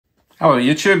Hello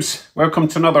YouTubes, welcome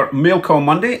to another Mail Call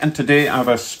Monday, and today I have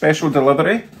a special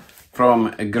delivery from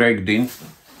Greg Dean.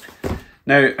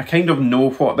 Now I kind of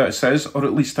know what this is, or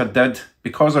at least I did,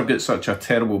 because I've got such a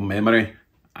terrible memory.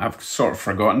 I've sort of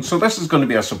forgotten, so this is going to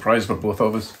be a surprise for both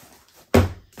of us.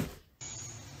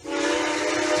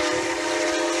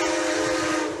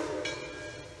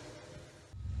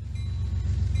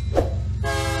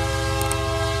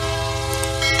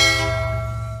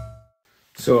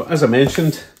 So as I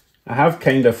mentioned, I have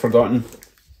kind of forgotten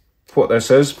what this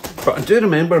is, but I do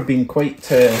remember being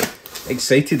quite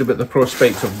excited about the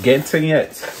prospect of getting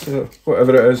it. So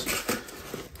whatever it is,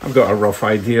 I've got a rough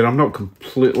idea. I'm not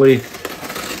completely,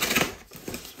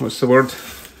 what's the word?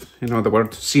 You know the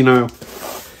word, senile.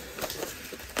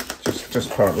 Just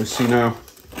partly senile.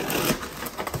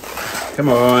 Come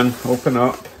on, open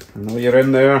up. I know you're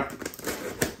in there.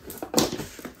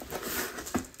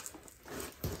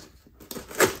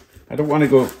 I don't want to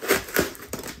go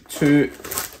too...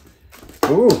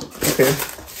 Oh, okay.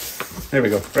 There we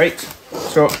go. Right.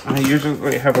 So I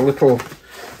usually have a little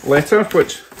letter,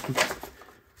 which...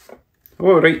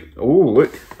 Oh, right. Oh,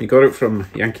 look. You got it from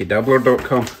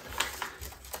yankeedabbler.com.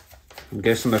 I'm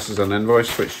guessing this is an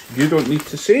invoice, which you don't need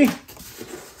to see.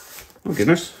 Oh,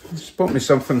 goodness. It's bought me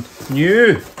something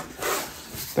new.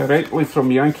 Directly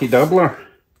from Yankee Dabbler.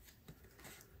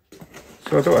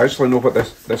 So I don't actually know what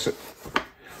this is.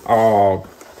 Oh,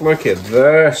 look at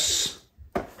this.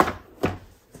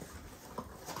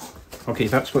 Okay,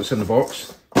 that's what's in the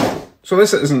box. So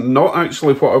this isn't not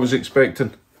actually what I was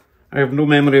expecting. I have no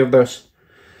memory of this.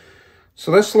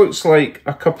 So this looks like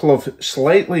a couple of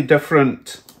slightly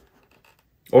different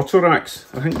auto racks.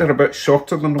 I think they're a bit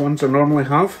shorter than the ones I normally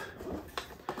have.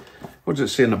 What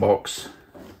does it say in the box?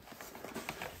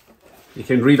 You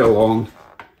can read along.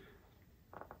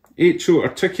 HO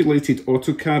articulated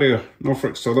auto carrier,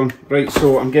 Norfolk Southern. Right,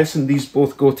 so I'm guessing these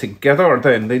both go together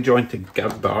then. They join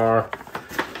together.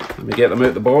 Let me get them out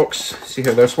of the box, see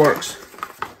how this works.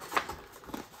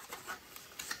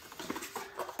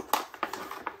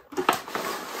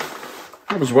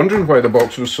 I was wondering why the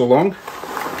box was so long.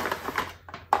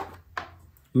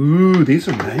 Ooh, these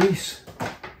are nice.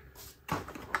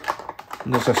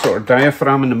 And there's a sort of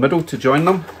diaphragm in the middle to join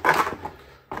them.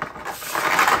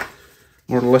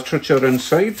 More literature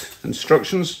inside,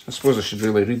 instructions. I suppose I should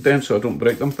really read them so I don't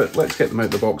break them, but let's get them out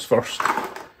of the box first.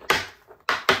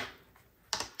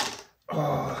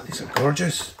 Oh, these are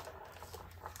gorgeous.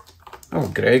 Oh,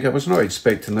 Greg, I was not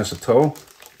expecting this at all.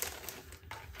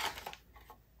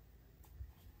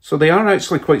 So they are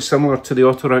actually quite similar to the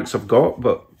auto racks I've got,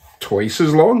 but twice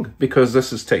as long, because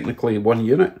this is technically one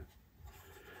unit.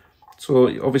 So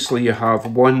obviously you have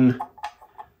one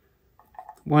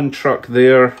truck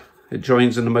there. It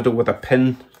joins in the middle with a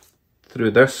pin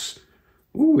through this.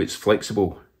 Ooh, it's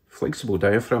flexible. Flexible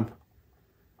diaphragm.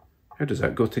 How does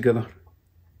that go together?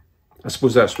 I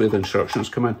suppose that's where the instructions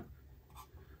come in.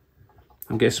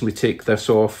 I'm guessing we take this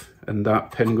off and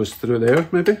that pin goes through there,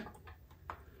 maybe?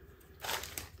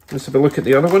 Let's have a look at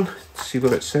the other one, see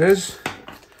what it says.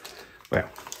 Well,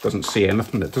 it doesn't say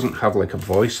anything. It doesn't have like a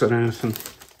voice or anything.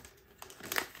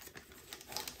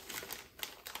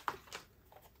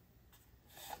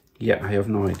 Yeah, I have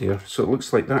no idea. So it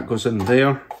looks like that goes in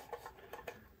there.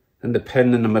 And the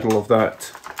pin in the middle of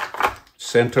that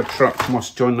centre truck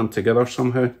must join them together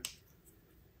somehow.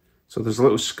 So there's a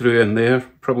little screw in there.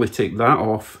 Probably take that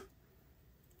off.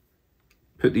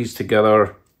 Put these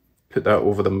together. Put that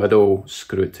over the middle.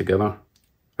 Screw it together,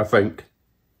 I think.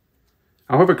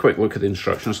 I'll have a quick look at the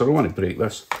instructions. I don't want to break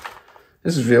this.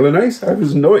 This is really nice. I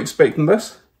was not expecting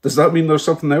this. Does that mean there's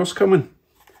something else coming?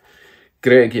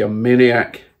 Greg, you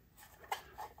maniac.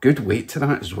 Good weight to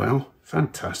that as well.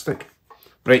 Fantastic.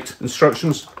 Right,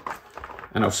 instructions.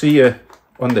 And I'll see you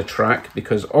on the track,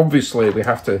 because obviously we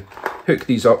have to hook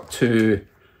these up to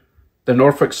the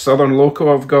Norfolk Southern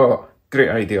loco I've got. Great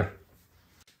idea.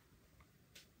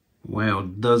 Well,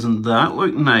 doesn't that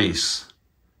look nice?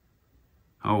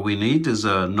 All we need is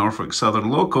a Norfolk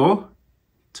Southern loco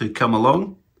to come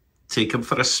along, take him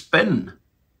for a spin.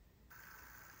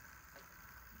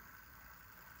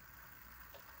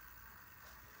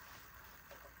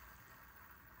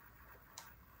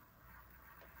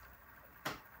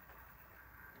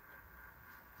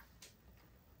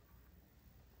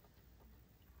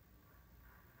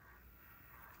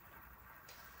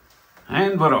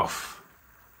 And we're off.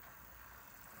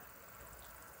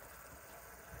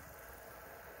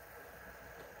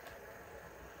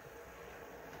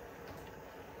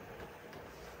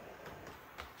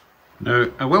 Now,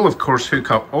 I will of course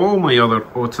hook up all my other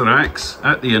auto racks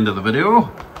at the end of the video.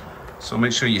 So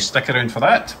make sure you stick around for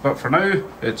that. But for now,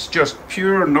 it's just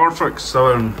pure Norfolk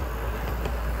Southern.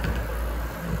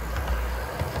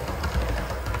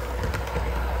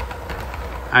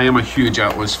 I am a huge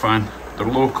Atlas fan. Their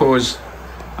locos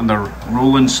and their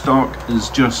rolling stock is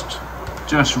just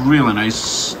really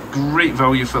nice. Great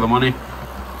value for the money.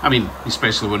 I mean,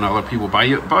 especially when other people buy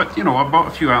it. But, you know, I bought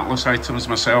a few Atlas items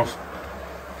myself.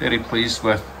 Very pleased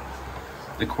with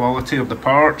the quality of the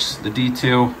parts, the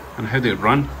detail, and how they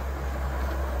run.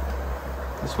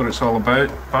 That's what it's all about.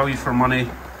 Value for money,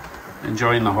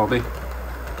 enjoying the hobby.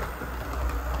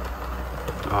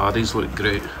 Ah, these look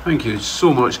great. Thank you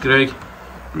so much, Greg.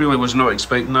 Really was not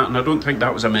expecting that, and I don't think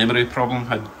that was a memory problem.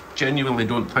 I genuinely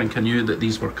don't think I knew that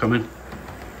these were coming.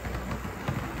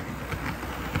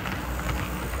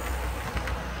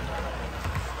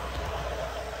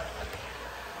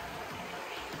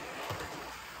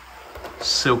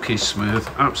 Silky smooth,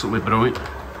 absolutely brilliant.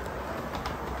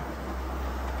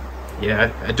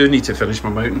 Yeah, I do need to finish my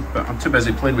mountain, but I'm too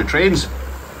busy playing with trains.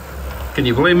 Can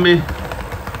you blame me?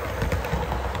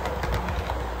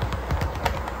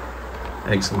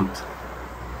 Excellent.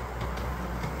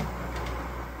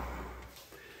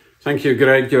 Thank you,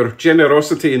 Greg. Your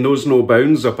generosity knows no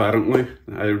bounds, apparently.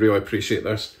 I really appreciate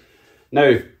this.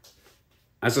 Now,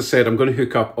 as I said, I'm going to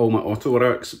hook up all my auto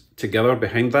racks together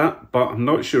behind that, but I'm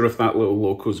not sure if that little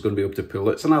loco is going to be able to pull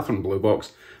it. It's an Athearn Blue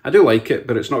Box. I do like it,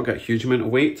 but it's not got a huge amount of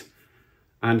weight.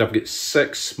 And I've got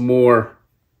 6 more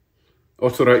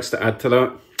auto racks to add to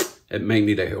that. It might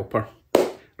need a helper.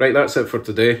 Right, that's it for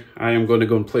today. I am going to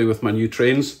go and play with my new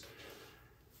trains.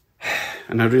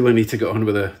 And I really need to get on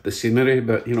with the scenery,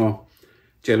 but you know,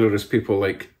 generous people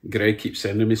like Greg keep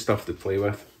sending me stuff to play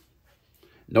with.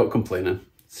 Not complaining.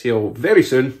 See you all very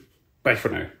soon. Bye for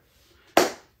now.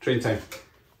 Train time.